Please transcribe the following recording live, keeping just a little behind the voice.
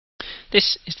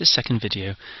This is the second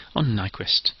video on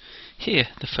Nyquist. Here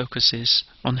the focus is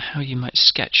on how you might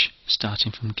sketch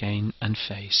starting from gain and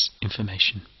phase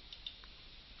information.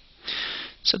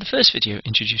 So the first video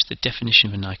introduced the definition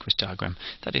of a Nyquist diagram,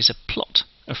 that is a plot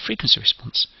of frequency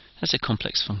response as a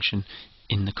complex function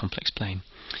in the complex plane.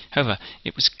 However,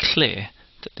 it was clear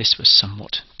that this was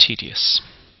somewhat tedious.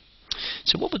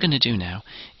 So what we're going to do now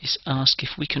is ask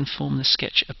if we can form the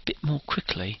sketch a bit more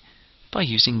quickly by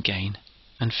using gain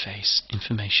and phase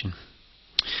information.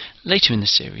 Later in the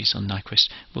series on Nyquist,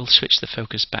 we'll switch the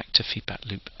focus back to feedback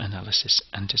loop analysis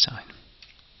and design.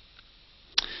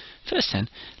 First then,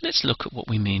 let's look at what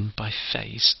we mean by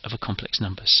phase of a complex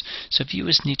numbers. So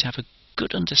viewers need to have a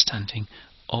good understanding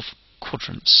of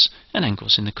quadrants and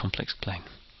angles in the complex plane.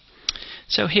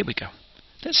 So here we go.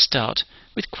 Let's start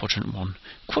with quadrant 1.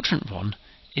 Quadrant 1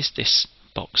 is this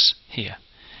box here,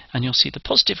 and you'll see the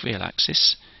positive real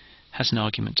axis has an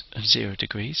argument of 0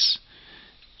 degrees,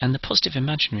 and the positive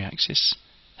imaginary axis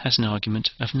has an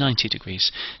argument of 90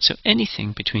 degrees. So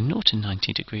anything between 0 and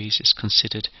 90 degrees is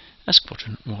considered as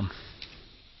quadrant 1.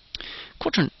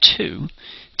 Quadrant 2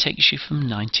 takes you from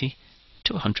 90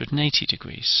 to 180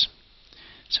 degrees.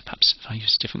 So perhaps if I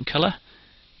use a different colour,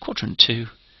 quadrant 2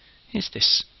 is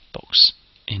this box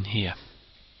in here.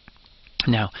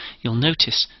 Now you'll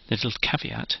notice the little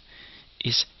caveat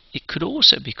is it could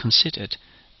also be considered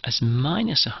as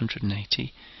minus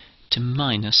 180 to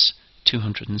minus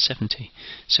 270.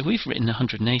 So we've written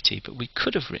 180, but we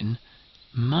could have written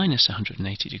minus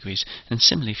 180 degrees, and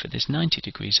similarly for this 90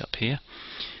 degrees up here,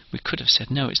 we could have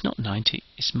said no, it's not 90,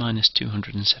 it's minus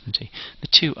 270. The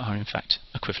two are in fact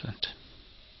equivalent.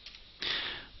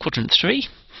 Quadrant 3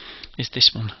 is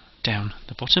this one down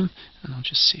the bottom, and I'll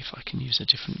just see if I can use a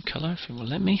different colour if it will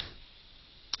let me.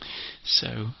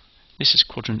 So this is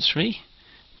quadrant 3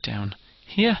 down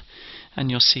here, and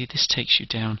you'll see this takes you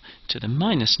down to the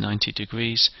minus 90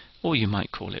 degrees, or you might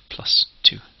call it plus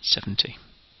 270.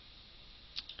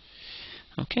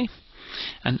 Okay,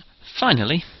 and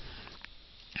finally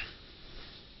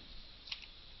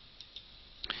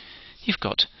you've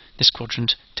got this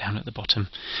quadrant down at the bottom,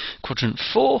 quadrant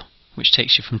 4, which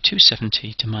takes you from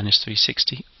 270 to minus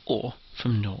 360, or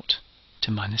from 0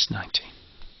 to minus 90.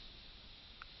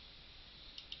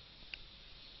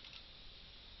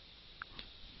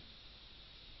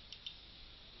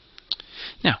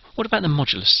 Now, what about the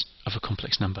modulus of a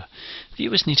complex number?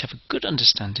 Viewers need to have a good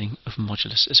understanding of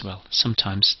modulus as well,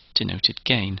 sometimes denoted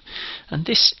gain, and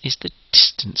this is the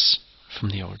distance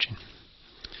from the origin.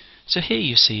 So here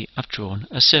you see I've drawn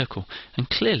a circle,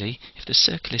 and clearly if the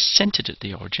circle is centered at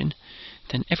the origin,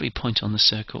 then every point on the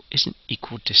circle is an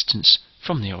equal distance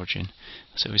from the origin.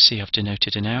 So we see I've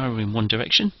denoted an arrow in one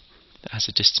direction that has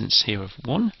a distance here of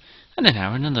 1, and an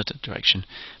arrow in another direction,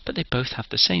 but they both have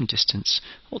the same distance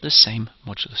or the same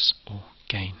modulus or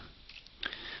gain.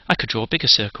 I could draw a bigger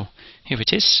circle. Here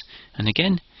it is, and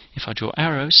again if I draw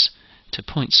arrows to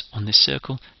points on this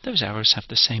circle, those arrows have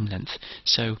the same length.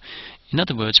 So in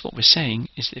other words, what we're saying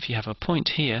is that if you have a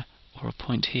point here or a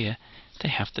point here, they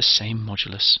have the same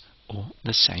modulus or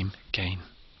the same gain.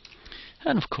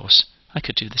 And of course I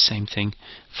could do the same thing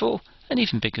for an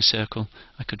even bigger circle.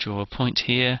 I could draw a point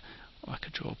here, or I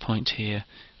could draw a point here,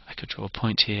 I could draw a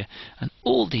point here, and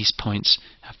all these points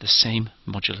have the same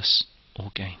modulus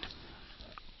or gain.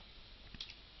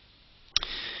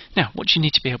 Now, what you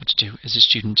need to be able to do as a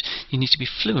student, you need to be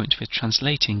fluent with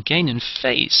translating gain and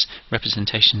phase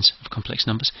representations of complex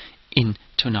numbers into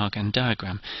an Argand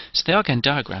diagram. So the Argand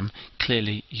diagram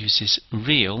clearly uses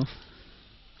real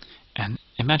and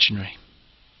imaginary,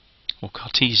 or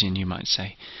Cartesian you might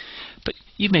say. But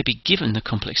you may be given the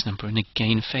complex number in a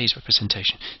gain phase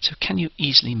representation, so can you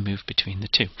easily move between the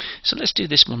two? So let's do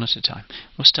this one at a time.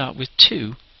 We'll start with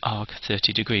 2 arg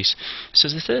 30 degrees. So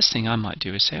the first thing I might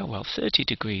do is say, oh well, 30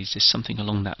 degrees is something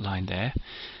along that line there.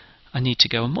 I need to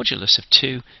go a modulus of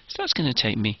 2, so that's going to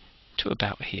take me to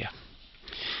about here.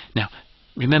 Now,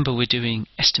 remember we're doing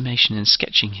estimation and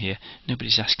sketching here.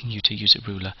 Nobody's asking you to use a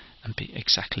ruler and be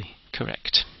exactly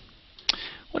correct.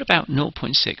 What about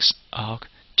 0.6 arg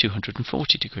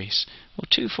 240 degrees? Well,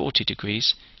 240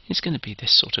 degrees is going to be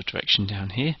this sort of direction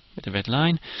down here with the red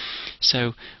line.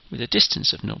 So with a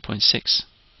distance of 0.6,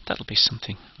 that'll be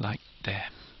something like there.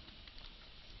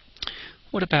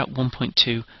 What about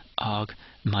 1.2 arg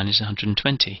minus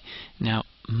 120? Now,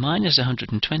 minus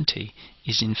 120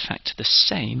 is in fact the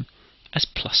same as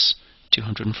plus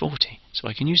 240. So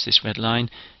I can use this red line,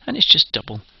 and it's just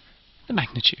double the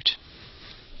magnitude.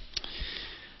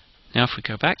 Now if we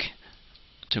go back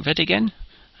to red again,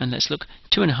 and let's look,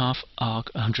 2.5 arg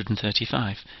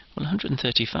 135. Well,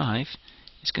 135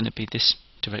 is going to be this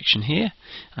direction here,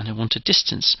 and I want a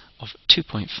distance of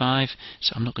 2.5,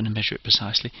 so I'm not going to measure it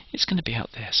precisely. It's going to be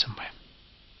out there somewhere.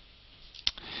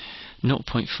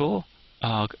 0.4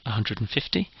 arg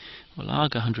 150. Well,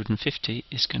 arg 150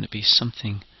 is going to be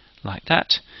something like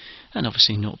that, and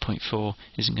obviously 0.4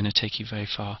 isn't going to take you very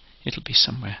far. It'll be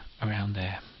somewhere around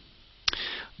there.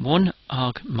 1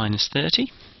 arg minus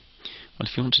 30. Well,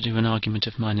 if you want to do an argument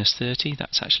of minus 30,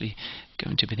 that's actually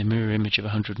going to be the mirror image of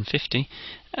 150,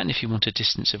 and if you want a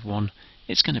distance of 1,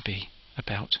 it's going to be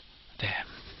about there.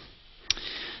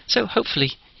 So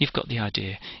hopefully you've got the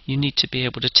idea. You need to be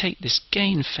able to take this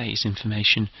gain phase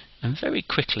information and very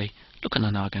quickly look at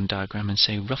an Argand diagram and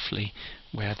say roughly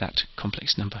where that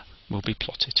complex number will be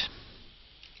plotted.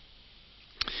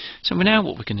 So now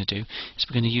what we're going to do is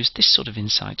we're going to use this sort of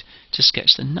insight to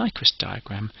sketch the Nyquist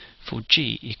diagram for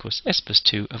g equals s plus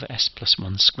 2 over s plus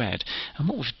 1 squared. And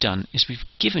what we've done is we've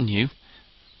given you,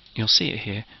 you'll see it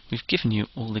here, we've given you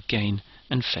all the gain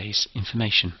and phase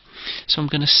information. So I'm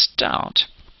going to start,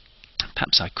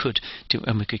 perhaps I could do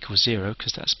omega equals 0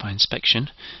 because that's by inspection.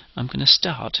 I'm going to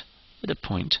start with a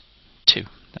point 2.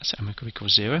 That's omega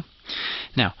equals 0.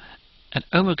 Now, at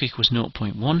omega equals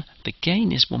 0.1, the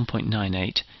gain is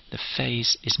 1.98, the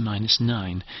phase is minus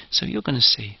 9. So you're going to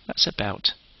see that's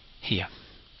about here.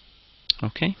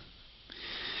 Okay?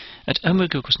 At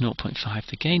omega equals 0.5,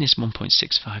 the gain is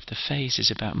 1.65, the phase is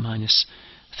about minus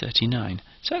 39.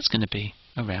 So that's going to be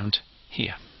around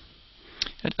here.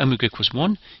 At omega equals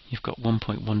 1, you've got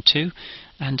 1.12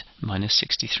 and minus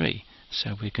 63.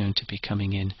 So we're going to be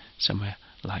coming in somewhere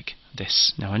like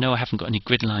this. Now I know I haven't got any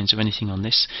grid lines or anything on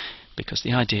this, because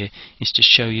the idea is to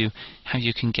show you how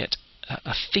you can get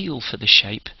a feel for the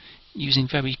shape using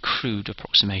very crude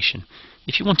approximation.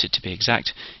 If you want it to be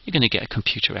exact, you're going to get a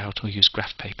computer out or use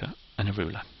graph paper and a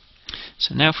ruler.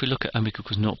 So now if we look at omega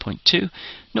equals 0.2,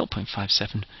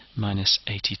 0.57 minus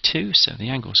 82, so the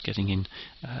angle's getting in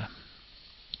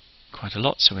quite a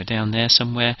lot, so we're down there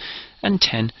somewhere, and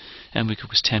 10, and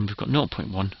equals 10, we've got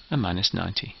 0.1 and minus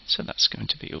 90, so that's going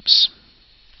to be, oops,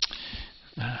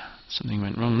 something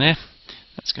went wrong there,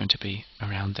 that's going to be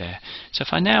around there. So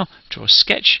if I now draw a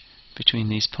sketch between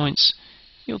these points,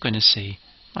 you're going to see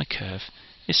my curve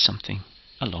is something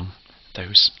along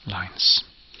those lines.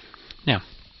 Now,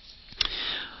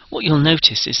 what you'll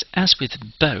notice is, as with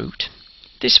Bode,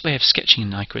 this way of sketching in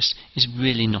Nyquist is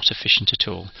really not efficient at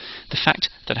all. The fact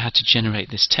that I had to generate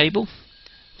this table,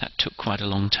 that took quite a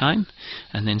long time,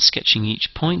 and then sketching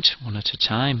each point one at a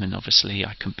time, and obviously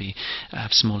I can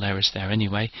have small errors there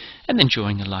anyway, and then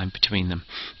drawing a line between them.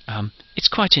 It's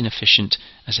quite inefficient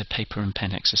as a paper and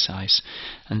pen exercise,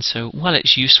 and so while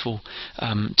it's useful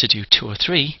to do 2 or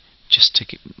 3 just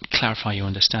to clarify your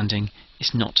understanding,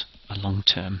 it's not a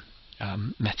long-term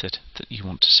method that you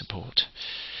want to support.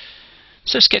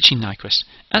 So sketching Nyquist,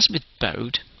 as with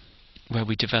Bode, where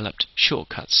we developed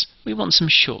shortcuts, we want some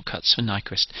shortcuts for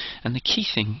Nyquist, and the key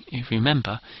thing, if you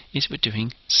remember, is we're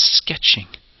doing sketching,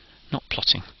 not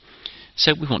plotting.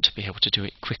 So we want to be able to do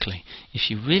it quickly. If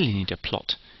you really need a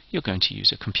plot, you're going to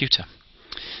use a computer.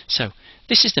 So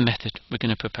this is the method we're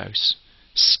going to propose.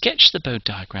 Sketch the Bode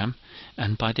diagram,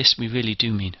 and by this we really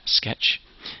do mean sketch,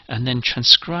 and then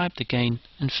transcribe the gain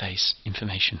and phase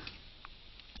information.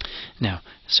 Now,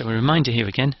 so a reminder here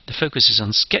again, the focus is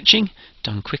on sketching,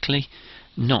 done quickly,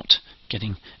 not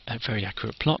getting a very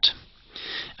accurate plot.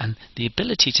 And the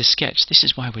ability to sketch, this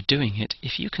is why we're doing it.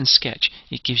 If you can sketch,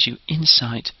 it gives you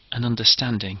insight and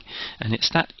understanding. And it's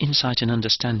that insight and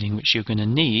understanding which you're going to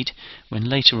need when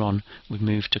later on we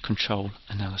move to control,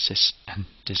 analysis and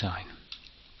design.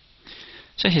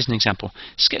 So here's an example.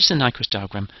 Sketch the Nyquist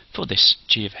diagram for this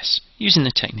G of S using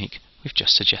the technique we've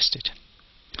just suggested.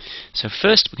 So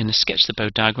first we're going to sketch the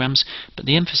Bode diagrams, but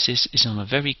the emphasis is on a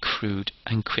very crude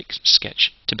and quick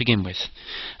sketch to begin with.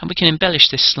 And we can embellish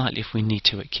this slightly if we need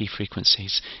to at key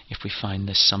frequencies, if we find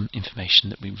there's some information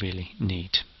that we really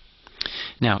need.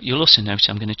 Now you'll also note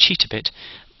I'm going to cheat a bit.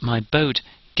 My Bode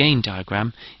gain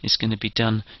diagram is going to be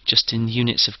done just in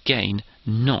units of gain,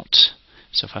 not,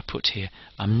 so if I put here,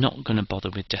 I'm not going to bother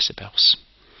with decibels,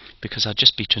 because I'll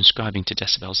just be transcribing to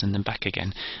decibels and then back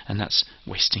again, and that's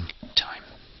wasting time.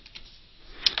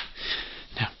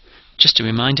 Just a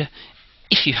reminder,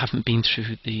 if you haven't been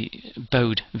through the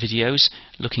Bode videos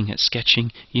looking at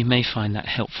sketching, you may find that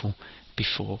helpful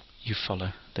before you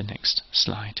follow the next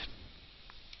slide.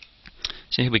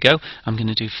 So here we go. I'm going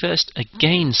to do first a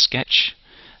gain sketch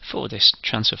for this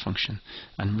transfer function.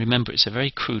 And remember, it's a very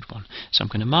crude one. So I'm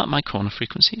going to mark my corner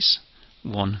frequencies,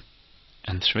 1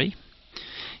 and 3.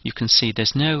 You can see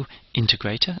there's no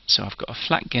integrator, so I've got a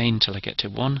flat gain till I get to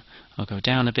 1. I'll go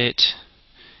down a bit,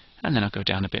 and then I'll go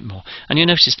down a bit more. And you'll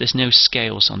notice there's no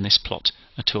scales on this plot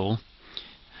at all.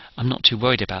 I'm not too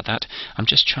worried about that. I'm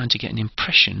just trying to get an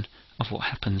impression of what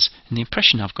happens. And the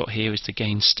impression I've got here is the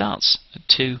gain starts at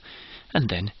 2 and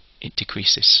then it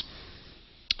decreases.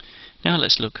 Now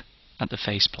let's look at the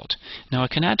phase plot. Now I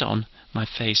can add on my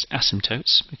phase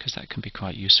asymptotes because that can be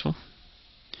quite useful.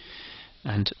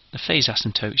 And the phase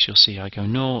asymptotes, you'll see I go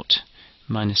 0,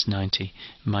 minus 90,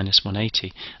 minus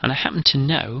 180. And I happen to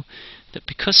know that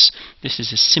because this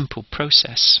is a simple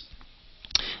process,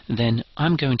 then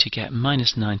I'm going to get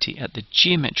minus 90 at the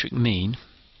geometric mean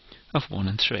of 1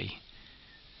 and 3,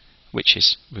 which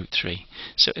is root 3.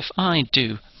 So if I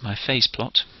do my phase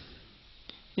plot,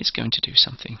 it's going to do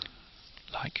something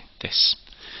like this.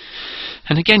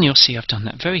 And again, you'll see I've done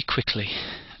that very quickly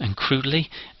and crudely,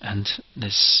 and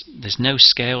there's no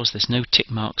scales, there's no tick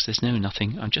marks, there's no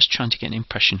nothing. I'm just trying to get an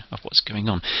impression of what's going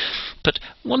on. But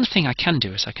one thing I can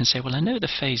do is I can say, well, I know the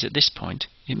phase at this point.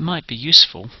 It might be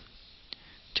useful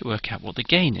to work out what the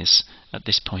gain is at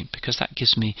this point, because that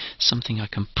gives me something I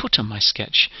can put on my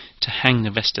sketch to hang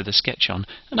the rest of the sketch on,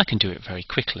 and I can do it very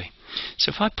quickly. So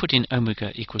if I put in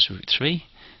omega equals root 3,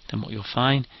 then what you'll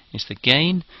find is the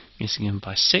gain is given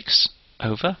by 6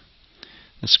 over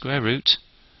the square root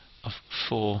of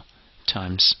 4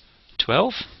 times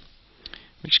 12,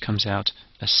 which comes out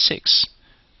as 6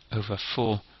 over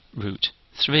 4 root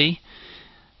 3,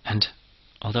 and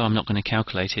although I'm not going to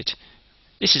calculate it,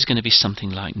 this is going to be something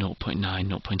like 0.9,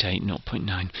 0.8,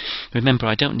 0.9. Remember,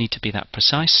 I don't need to be that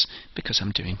precise because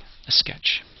I'm doing a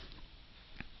sketch.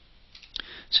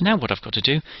 So now what I've got to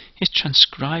do is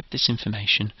transcribe this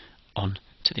information on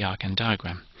to the Argand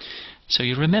diagram. So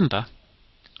you remember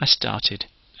I started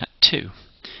at 2.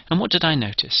 And what did I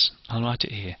notice? I'll write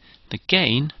it here. The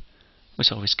gain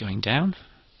was always going down.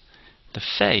 The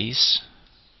phase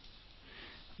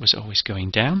was always going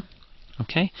down.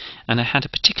 Okay? And I had a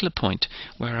particular point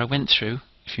where I went through,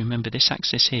 if you remember this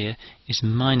axis here is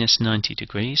minus 90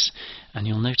 degrees, and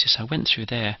you'll notice I went through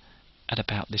there at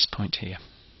about this point here.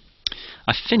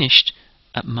 I finished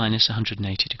at minus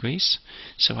 180 degrees,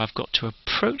 so I've got to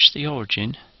approach the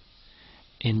origin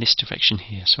in this direction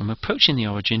here. So I'm approaching the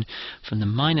origin from the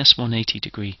minus 180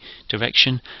 degree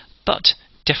direction, but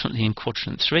definitely in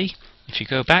quadrant 3. If you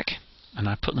go back and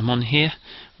I put them on here,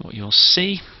 what you'll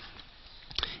see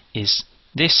is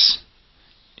this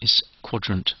is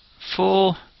quadrant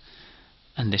 4,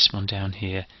 and this one down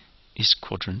here is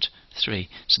quadrant 3.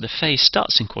 So the phase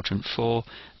starts in quadrant 4,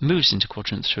 moves into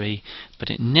quadrant 3, but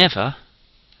it never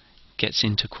gets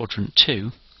into quadrant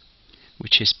 2,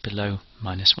 which is below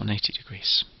minus 180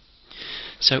 degrees.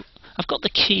 So I've got the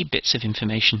key bits of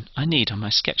information I need on my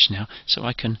sketch now, so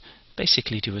I can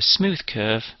basically do a smooth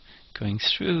curve going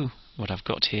through what I've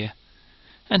got here,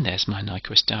 and there's my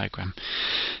Nyquist diagram.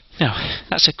 Now,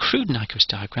 that's a crude Nyquist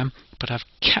diagram, but I've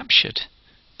captured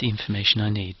the information I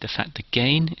need. The fact the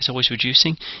gain is always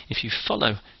reducing. If you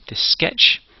follow this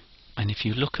sketch, and if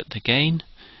you look at the gain,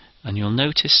 and you'll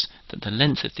notice that the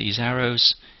length of these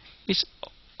arrows is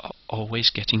always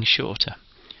getting shorter.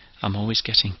 I'm always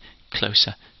getting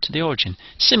closer to the origin.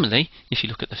 Similarly, if you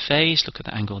look at the phase, look at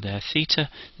the angle there, theta,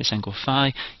 this angle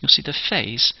phi, you'll see the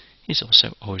phase is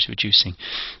also always reducing.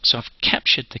 So I've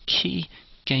captured the key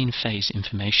gain phase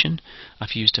information.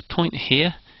 I've used a point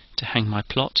here to hang my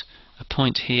plot, a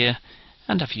point here,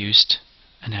 and I've used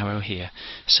an arrow here.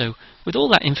 So with all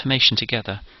that information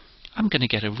together, I'm going to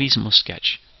get a reasonable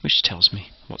sketch which tells me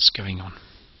what's going on.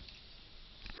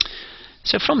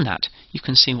 So from that, you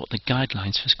can see what the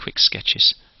guidelines for quick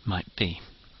sketches might be.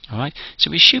 Alright,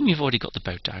 so we assume you've already got the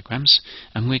boat diagrams,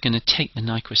 and we're going to take the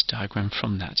Nyquist diagram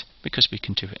from that, because we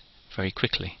can do it very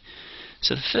quickly.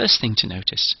 So the first thing to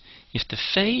notice, if the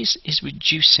phase is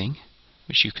reducing,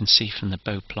 which you can see from the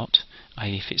bow plot,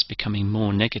 i.e. if it's becoming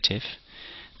more negative,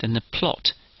 then the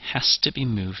plot has to be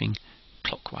moving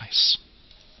clockwise.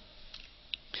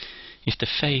 If the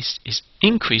phase is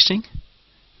increasing,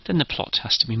 then the plot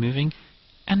has to be moving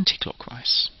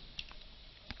anti-clockwise.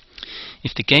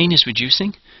 If the gain is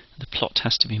reducing, the plot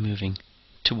has to be moving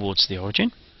towards the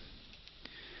origin.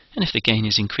 And if the gain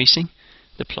is increasing,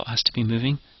 the plot has to be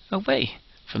moving away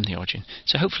from the origin.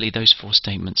 So hopefully those four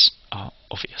statements are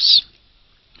obvious.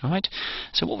 Alright,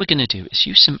 so what we're going to do is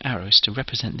use some arrows to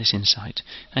represent this insight,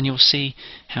 and you'll see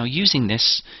how using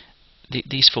this,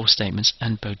 these four statements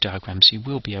and bow diagrams, you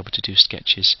will be able to do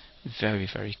sketches very,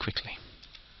 very quickly.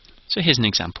 So here's an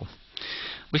example.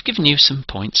 We've given you some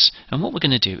points, and what we're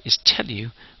going to do is tell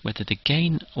you whether the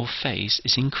gain or phase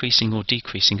is increasing or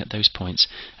decreasing at those points,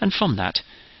 and from that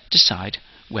decide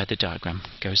where the diagram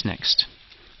goes next.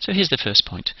 So here's the first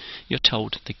point. You're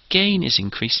told the gain is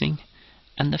increasing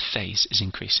and the phase is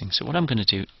increasing. So what I'm going to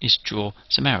do is draw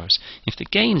some arrows. If the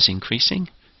gain's increasing,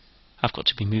 I've got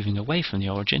to be moving away from the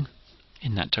origin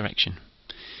in that direction.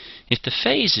 If the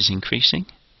phase is increasing,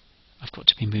 I've got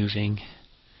to be moving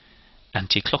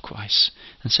anti-clockwise.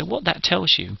 And so what that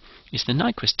tells you is the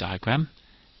Nyquist diagram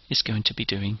is going to be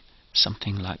doing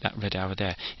something like that red arrow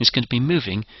there. It's going to be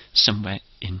moving somewhere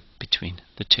in between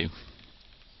the two.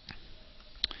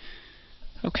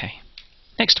 Okay,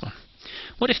 next one.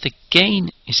 What if the gain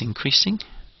is increasing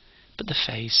but the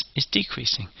phase is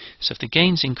decreasing? So if the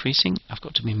gain's increasing, I've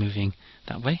got to be moving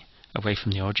that way, away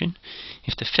from the origin.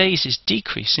 If the phase is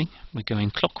decreasing, we're going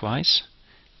clockwise,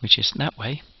 which is that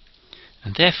way,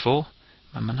 and therefore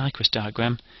my Nyquist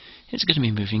diagram is going to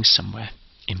be moving somewhere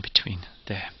in between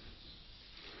there.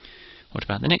 What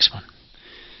about the next one?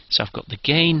 So I've got the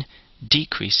gain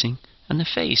decreasing and the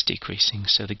phase decreasing.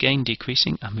 So the gain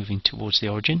decreasing, I'm moving towards the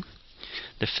origin.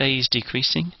 The phase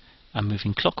decreasing, I'm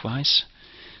moving clockwise.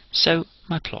 So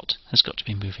my plot has got to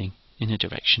be moving in a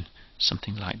direction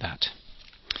something like that.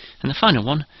 And the final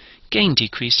one, gain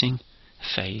decreasing,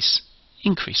 phase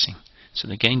increasing. So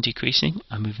the gain decreasing,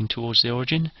 I'm moving towards the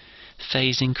origin.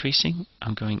 Phase increasing,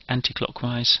 I'm going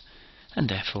anti-clockwise, and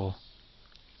therefore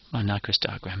my Nyquist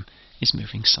diagram is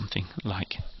moving something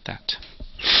like that.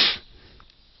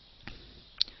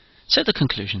 So the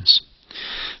conclusions.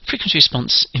 Frequency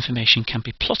response information can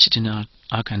be plotted in our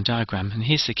Argand diagram, and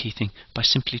here's the key thing, by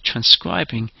simply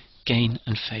transcribing gain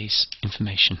and phase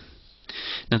information.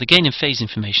 Now the gain and phase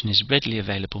information is readily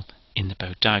available in the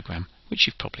Bode diagram, which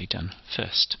you've probably done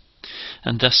first.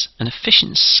 And thus an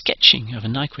efficient sketching of a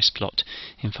Nyquist plot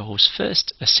involves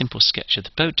first a simple sketch of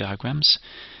the Bode diagrams,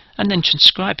 and then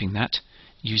transcribing that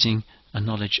using a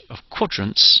knowledge of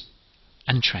quadrants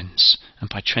and trends. And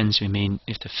by trends we mean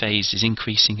if the phase is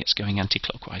increasing, it's going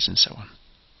anti-clockwise and so on.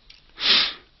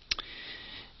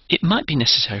 It might be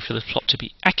necessary for the plot to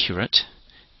be accurate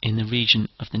in the region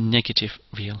of the negative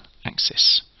real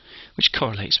axis, which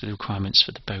correlates with the requirements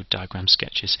for the Bode diagram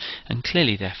sketches, and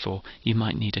clearly therefore you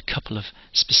might need a couple of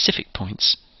specific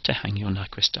points to hang your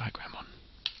Nyquist diagram on.